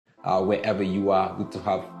wherever you are. Good to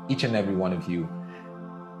have each and every one of you.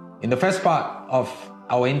 In the first part of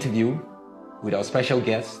our interview with our special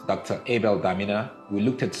guest, Dr. Abel Damina, we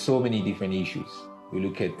looked at so many different issues. We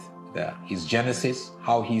looked at his genesis,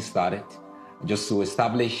 how he started, just to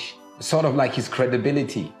establish sort of like his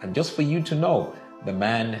credibility, and just for you to know the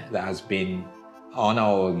man that has been on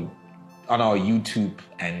our YouTube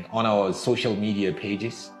and on our social media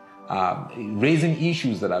pages, raising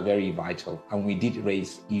issues that are very vital. And we did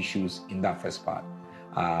raise issues in that first part.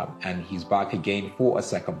 And he's back again for a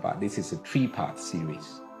second part. This is a 3-part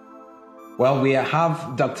series. Well, we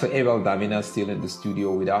have Dr. Abel Damina still in the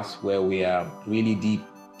studio with us, where we are really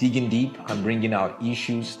digging deep and bringing out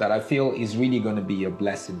issues that I feel is really going to be a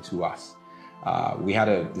blessing to us. We had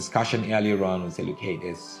a discussion earlier on. We said, look, hey,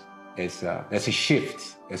 there's a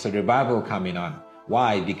shift. There's a revival coming on.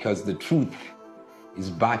 Why? Because the truth is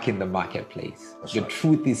back in the marketplace. That's the right.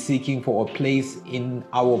 Truth is seeking for a place in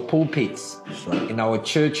our pulpits, right, in our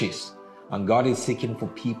churches. And God is seeking for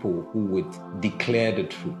people who would declare the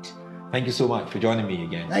truth. Thank you so much for joining me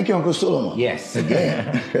again. Thank you, Uncle Solomon. Yes.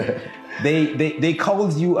 Again. They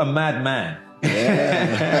called you a madman.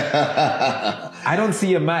 Yeah. I don't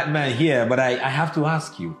see a madman here, but I have to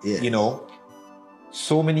ask you, yes, you know,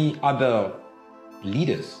 so many other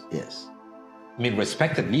leaders, yes, I mean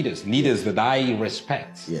respected leaders, yes, that I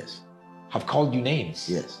respect, yes, have called you names.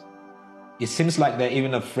 Yes. It seems like they're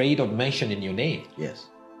even afraid of mentioning your name. Yes.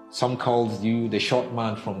 Some called you the short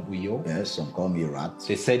man from Uyo. Yes, some call me rat.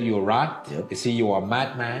 They said you're a rat. Yep. They say you're a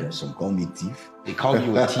madman. Yes, some call me thief. They call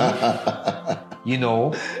you a thief. You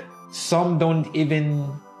know, some don't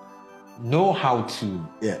even know how to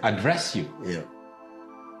address you. Yeah.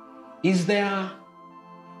 Is there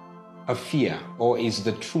a fear, or is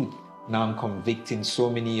the truth now convicting so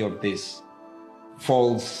many of these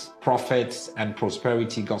false prophets and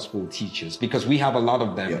prosperity gospel teachers? Because we have a lot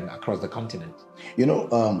of them across the continent. You know,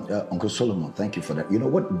 Uncle Solomon, thank you for that. You know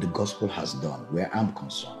what the gospel has done, where I'm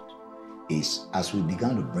concerned, is as we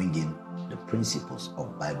began to bring in the principles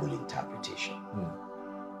of Bible interpretation,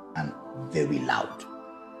 and very loud,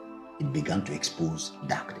 it began to expose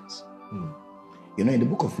darkness. You know, in the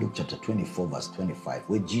book of Luke chapter 24, verse 25,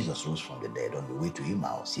 where Jesus rose from the dead on the way to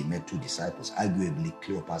Emmaus, he met 2 disciples, arguably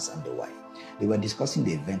Cleopas and the wife. They were discussing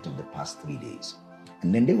the event of the past 3 days.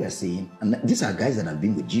 And then they were saying, and these are guys that have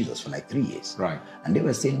been with Jesus for like 3 years. Right. And they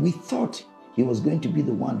were saying, we thought he was going to be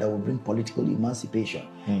the one that would bring political emancipation.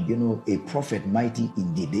 You know, a prophet mighty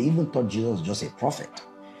indeed. They even thought Jesus was just a prophet.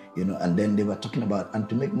 You know, and then they were talking about, and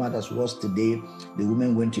to make matters worse, today, the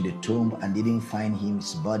women went to the tomb and didn't find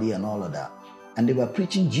his body and all of that. And they were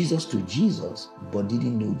preaching Jesus to Jesus, but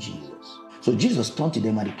didn't know Jesus. So Jesus turned to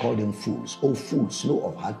them and he called them fools. Oh, fools, slow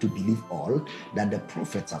of heart to believe all that the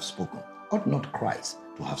prophets have spoken. Ought not Christ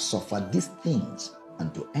to have suffered these things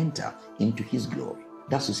and to enter into his glory?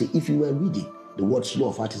 That's to say, if you were reading, the word slow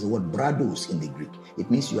of heart is the word brados in the Greek. It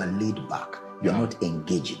means you are laid back. You are not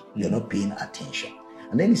engaging. You are not paying attention.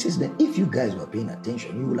 And then he says that if you guys were paying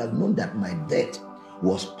attention, you would have known that my death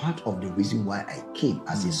was part of the reason why I came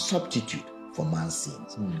as a substitute for man's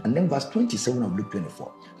sins. And then verse 27 of Luke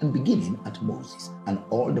 24, and beginning at Moses and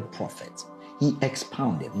all the prophets, he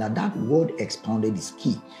expounded. Now that word expounded is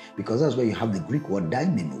key, because that's where you have the Greek word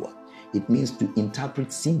daimenoa. It means to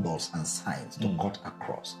interpret symbols and signs, to cut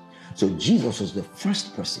across. So Jesus was the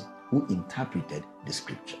first person who interpreted the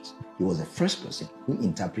scriptures. He was the first person who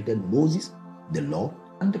interpreted Moses, the law,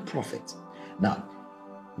 and the prophets. Now,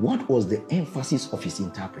 what was the emphasis of his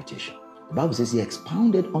interpretation? The Bible says he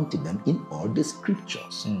expounded unto them in all the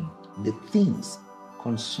scriptures the things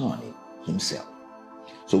concerning himself.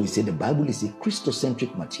 So we say the Bible is a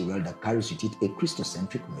Christocentric material that carries with it a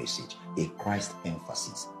Christocentric message, a Christ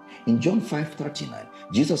emphasis. In John 5:39,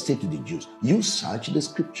 Jesus said to the Jews, you search the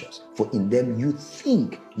scriptures, for in them you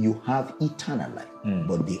think you have eternal life,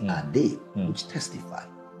 but they are they which testify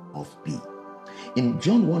of me. In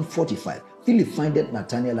John 1:45, Philip findeth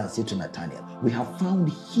Nathanael and said to Nathanael, we have found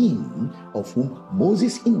him of whom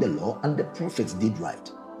Moses in the law and the prophets did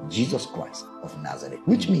write, Jesus Christ of Nazareth.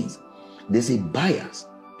 Which means there's a bias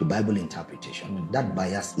to Bible interpretation. That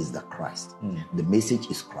bias is the Christ. The message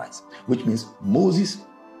is Christ, which means Moses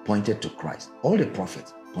pointed to Christ. All the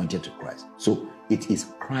prophets pointed to Christ. So it is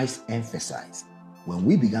Christ emphasized. When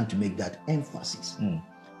we began to make that emphasis,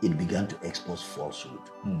 it began to expose falsehood.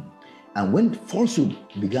 And when falsehood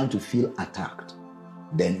began to feel attacked,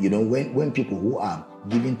 then, you know, when people who are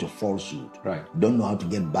given to falsehood don't know how to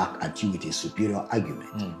get back at you with a superior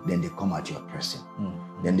argument, then they come at your person.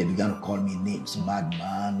 Then they began to call me names,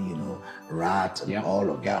 madman, you know, rat, and all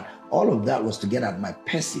of that. All of that was to get at my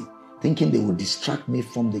person thinking they would distract me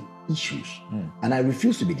from the issues. And I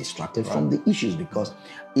refuse to be distracted from the issues because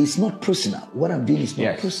it's not personal. What I'm doing is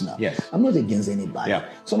not personal. Yes. I'm not against anybody. Yeah.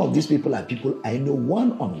 Some of these people are people I know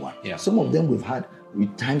one-on-one. Yeah. Some of them we've had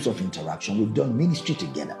with times of interaction. We've done ministry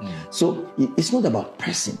together. So it's not about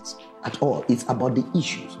persons at all. It's about the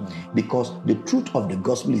issues because the truth of the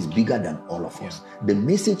gospel is bigger than all of us. The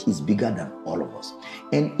message is bigger than all of us.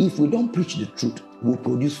 And if we don't preach the truth, we'll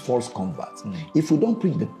produce false converts. If we don't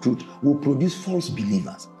preach the truth, we'll produce false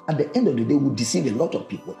believers. At the end of the day, we'll deceive a lot of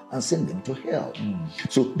people and send them to hell.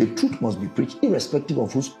 So the truth must be preached irrespective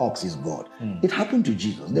of whose ox is God. It happened to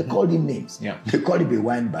Jesus. They called him names. They called him a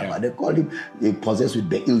wine bibber. They called him possessed with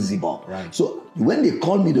Beelzebub. So when they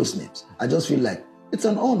call me those names, I just feel like it's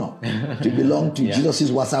an honor to belong to Jesus'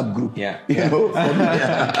 WhatsApp group. You know, for me,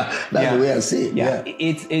 that's the way I say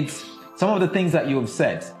it. It's some of the things that you have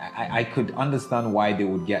said. I could understand why they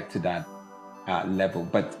would get to that level,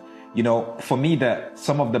 but you know, for me,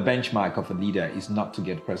 some of the benchmark of a leader is not to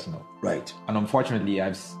get personal. Right. And unfortunately,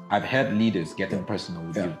 I've heard leaders getting personal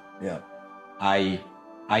with you.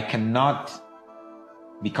 I cannot,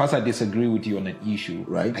 because I disagree with you on an issue.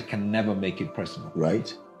 Right. I can never make it personal.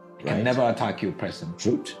 Right. I can never attack your person.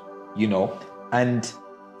 Truth. You know, and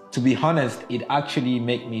to be honest, it actually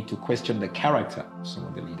made me to question the character of some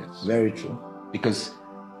of the leaders. Very true. Because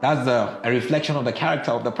that's a reflection of the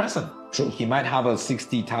character of the person. True. He might have a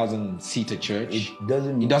 60,000 seater church.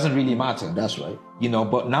 It doesn't really matter. That's right. You know,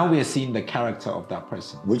 but now we're seeing the character of that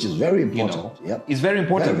person. Which is very important. You know, it's very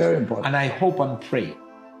important. Very, very important. And I hope and pray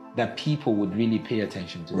that people would really pay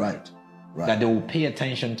attention to it. Right. That they will pay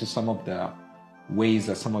attention to some of the ways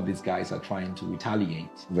that some of these guys are trying to retaliate.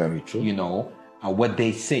 Very true. You know, what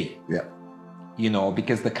they say. Yeah. You know,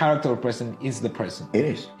 because the character of a person is the person. It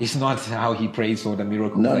is. It's not how he prays or the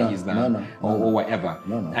miracle that he's done or whatever.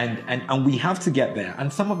 And we have to get there.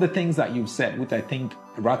 And some of the things that you've said, which I think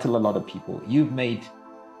rattle a lot of people, you've made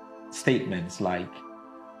statements like,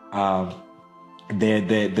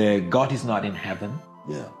 the God is not in heaven.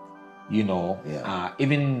 Yeah. You know,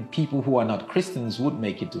 even people who are not Christians would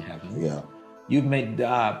make it to heaven. Yeah. You've made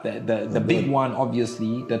the big one,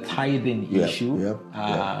 obviously, the tithing issue,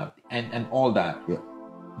 and all that. Yeah.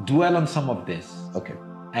 Dwell on some of this. Okay.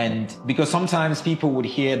 And because sometimes people would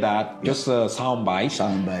hear that, just a soundbite,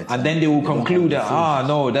 and then they will conclude that,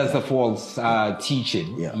 no, that's the false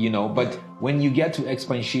teaching, you know. But when you get to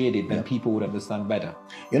expatiate it, then people would understand better.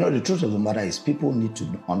 You know, the truth of the matter is people need to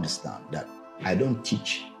understand that I don't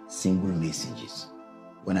teach single messages.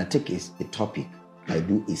 When I take a topic, I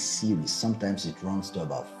do a series. Sometimes it runs to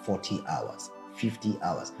about 40 hours, 50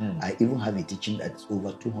 hours. I even have a teaching that's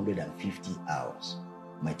over 250 hours,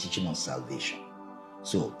 my teaching on salvation.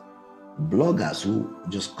 So bloggers who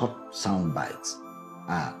just cut sound bites,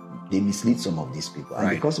 they mislead some of these people.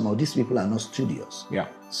 And because some of these people are not studious,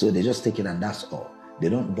 so they just take it and that's all. They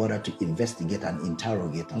don't bother to investigate and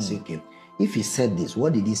interrogate and say, okay, if he said this,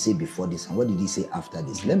 what did he say before this and what did he say after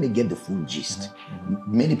this? Let me get the full gist.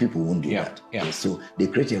 Many people won't do that. So they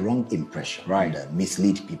create a wrong impression and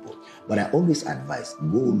mislead people. But I always advise,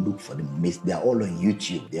 go look for them. They are all on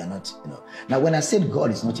YouTube. They are not, you know. Now, when I said God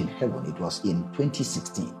is not in heaven, it was in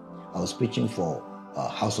 2016. I was preaching for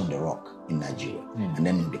House on the Rock in Nigeria. And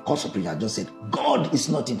then in the course of preaching, I just said, God is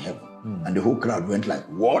not in heaven. And the whole crowd went like,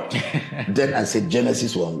 what? Then I said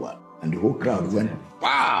Genesis 1:1. And the whole crowd went,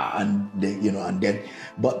 wow, and they, you know, and then,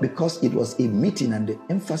 but because it was a meeting and the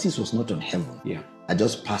emphasis was not on heaven, I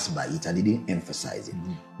just passed by it. I didn't emphasize it.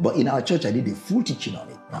 But in our church, I did a full teaching on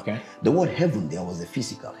it. Now, the word heaven, there was the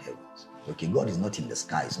physical heavens. Okay, God is not in the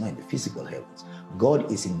sky, it's not in the physical heavens.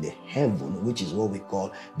 God is in the heaven, which is what we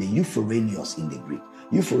call the euphoranios in the Greek.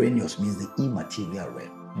 Euphoranios means the immaterial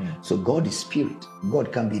realm. So God is spirit.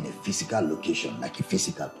 God can't be in a physical location like a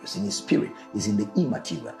physical person. His spirit is in the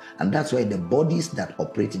immaterial. And that's why the bodies that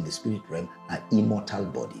operate in the spirit realm are immortal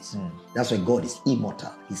bodies. That's why God is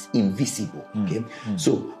immortal. He's invisible. Okay.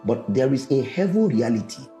 So, but there is a heaven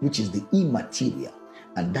reality, which is the immaterial.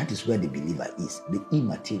 And that is where the believer is, the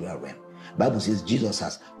immaterial realm. Bible says Jesus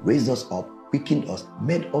has raised us up, quickened us,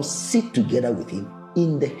 made us sit together with him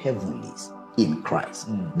in the heavenlies, in Christ,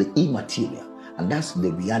 the immaterial. And that's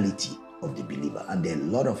the reality of the believer. And there are a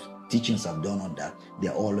lot of teachings I've done on that.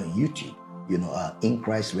 They're all on YouTube. You know, In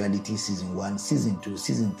Christ Reality Season 1, Season 2,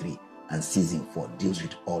 Season 3, and Season 4 deals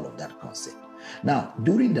with all of that concept. Now,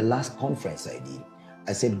 during the last conference I did,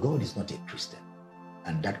 I said God is not a Christian.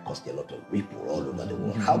 And that caused a lot of ripple all over the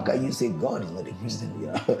world. How can you say God is not a Christian? You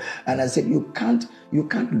know? And I said, you can't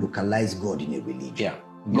localize God in a religion.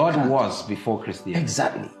 God was before Christianity.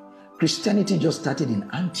 Exactly. Christianity just started in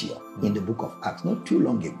Antioch in the book of Acts, not too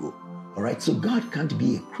long ago. All right, so God can't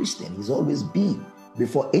be a Christian. He's always been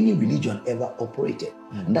before any religion ever operated.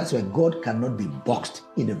 And that's why God cannot be boxed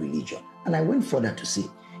in a religion. And I went further to say,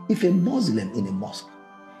 if a Muslim in a mosque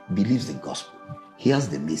believes the gospel, he has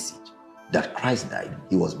the message that Christ died,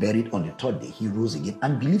 he was buried, on the third day he rose again,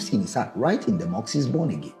 and believes in his heart, right in the mosque, he's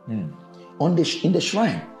born again. In the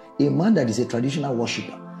shrine, a man that is a traditional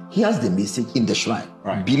worshiper, he has the message in the shrine,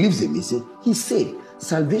 believes the message, he's saved.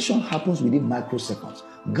 Salvation happens within microseconds.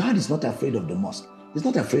 God is not afraid of the mosque. He's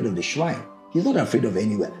not afraid of the shrine. He's not afraid of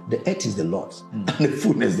anywhere. The earth is the Lord's and the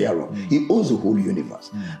fullness thereof. He owns the whole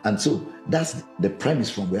universe. And so that's the premise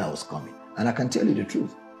from where I was coming. And I can tell you the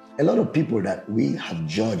truth. A lot of people that we have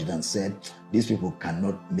judged and said, these people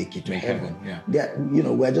cannot make it to heaven.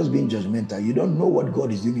 We're just being judgmental. You don't know what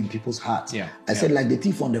God is doing in people's hearts. I said, like the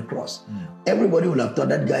thief on the cross. Everybody would have thought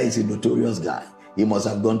that guy is a notorious guy. He must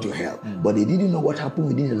have gone to hell. But they didn't know what happened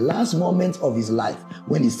within the last moments of his life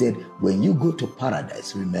when he said, when you go to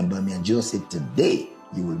paradise, remember me. And Jesus said, today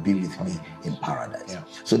you will be with me in paradise.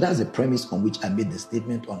 So that's the premise on which I made the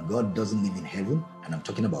statement on God doesn't live in heaven. And I'm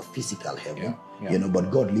talking about physical heaven,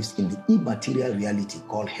 but God lives in the immaterial reality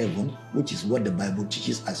called heaven, which is what the Bible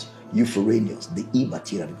teaches as Euphoranius, the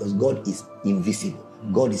immaterial, because God is invisible.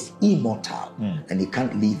 God is immortal, and he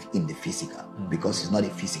can't live in the physical because he's not a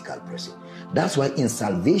physical person. That's why in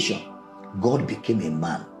salvation, God became a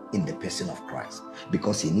man in the person of Christ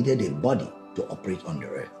because he needed a body to operate on the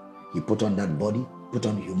earth. He put on that body, put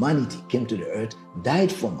on humanity, came to the earth,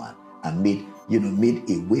 died for man, and made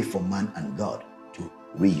a way for man and God to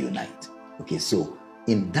reunite. Okay, so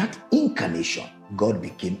in that incarnation, God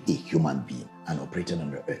became a human being and operated on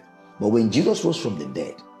the earth. But when Jesus rose from the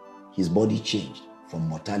dead, his body changed from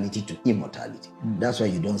mortality to immortality. That's why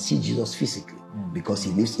you don't see Jesus physically, because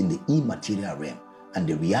he lives in the immaterial realm. And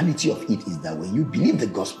the reality of it is that when you believe the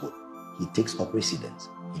gospel, he takes up residence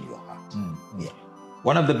in your heart.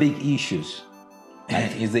 One of the big issues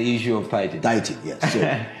is the issue of tithing. Tithing, yes. So,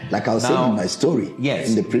 like I was saying in my story,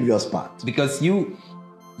 in the previous part. Because you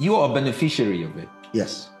are a beneficiary of it.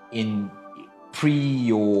 Yes. In pre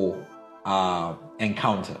your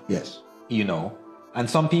encounter. Yes. And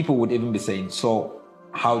some people would even be saying, so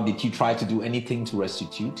how did you try to do anything to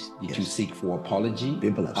restitute? Did you seek for apology?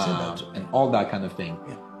 People have said that too. And all that kind of thing.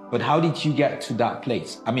 But how did you get to that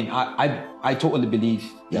place? I mean, I totally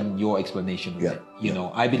believe in your explanation of it.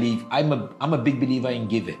 I believe I'm a big believer in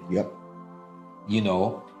giving.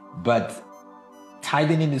 But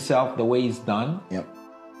tithing in itself, the way it's done,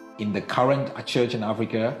 in the current church in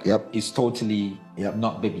Africa, is totally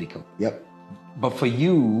not biblical. But for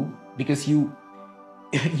you, because you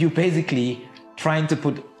basically trying to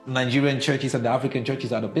put Nigerian churches and the African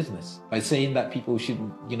churches out of business by saying that people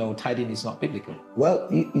shouldn't, tithing is not biblical. Well,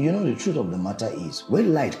 the truth of the matter is,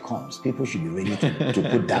 when light comes, people should be ready to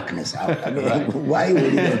put darkness out. I mean, why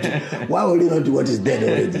would you not do what is dead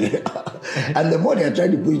already? And the more they are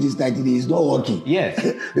trying to push this tithing, it's not working. Yes.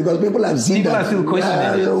 Because people have seen people that. People are still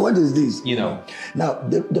questioning it. What is this? Now,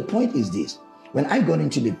 the point is this. When I got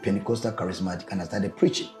into the Pentecostal charismatic and I started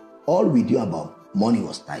preaching, all we knew about money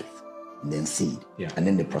was tithe, and then seed, and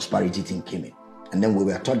then the prosperity thing came in. And then we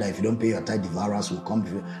were taught that if you don't pay your tithe, devourers will come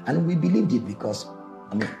before you. And we believed it because,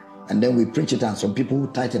 and then we preached it, and some people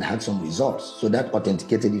who tithed had some results. So that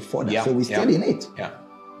authenticated it further. So we stayed in it.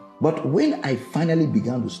 But when I finally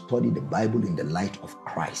began to study the Bible in the light of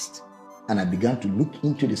Christ, and I began to look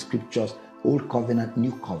into the scriptures, Old Covenant,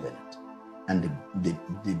 New Covenant, and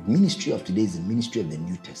the ministry of today is the ministry of the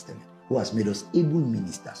New Testament, who has made us able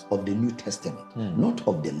ministers of the New Testament, not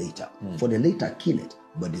of the later. For the later kill it,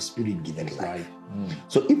 but the Spirit giveth life.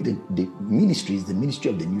 So if the ministry is the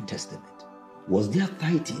ministry of the New Testament, was there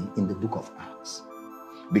tithing in the book of Acts?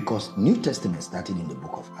 Because New Testament started in the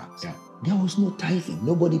book of Acts. There was no tithing.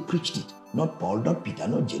 Nobody preached it. Not Paul, not Peter,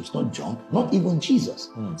 not James, not John, not even Jesus.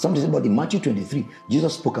 Something about in Matthew 23,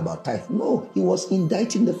 Jesus spoke about tithe. No, he was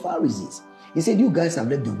indicting the Pharisees. He said, you guys have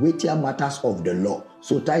left the weightier matters of the law.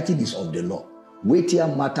 So tithing is of the law. Weightier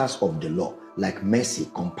matters of the law, like mercy,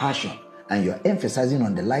 compassion. And you're emphasizing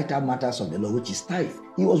on the lighter matters of the law, which is tithe.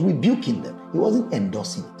 He was rebuking them. He wasn't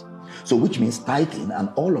endorsing it. So which means tithing and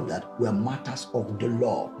all of that were matters of the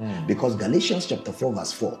law. Because Galatians chapter 4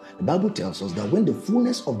 verse 4, the Bible tells us that when the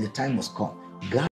fullness of the time was come, God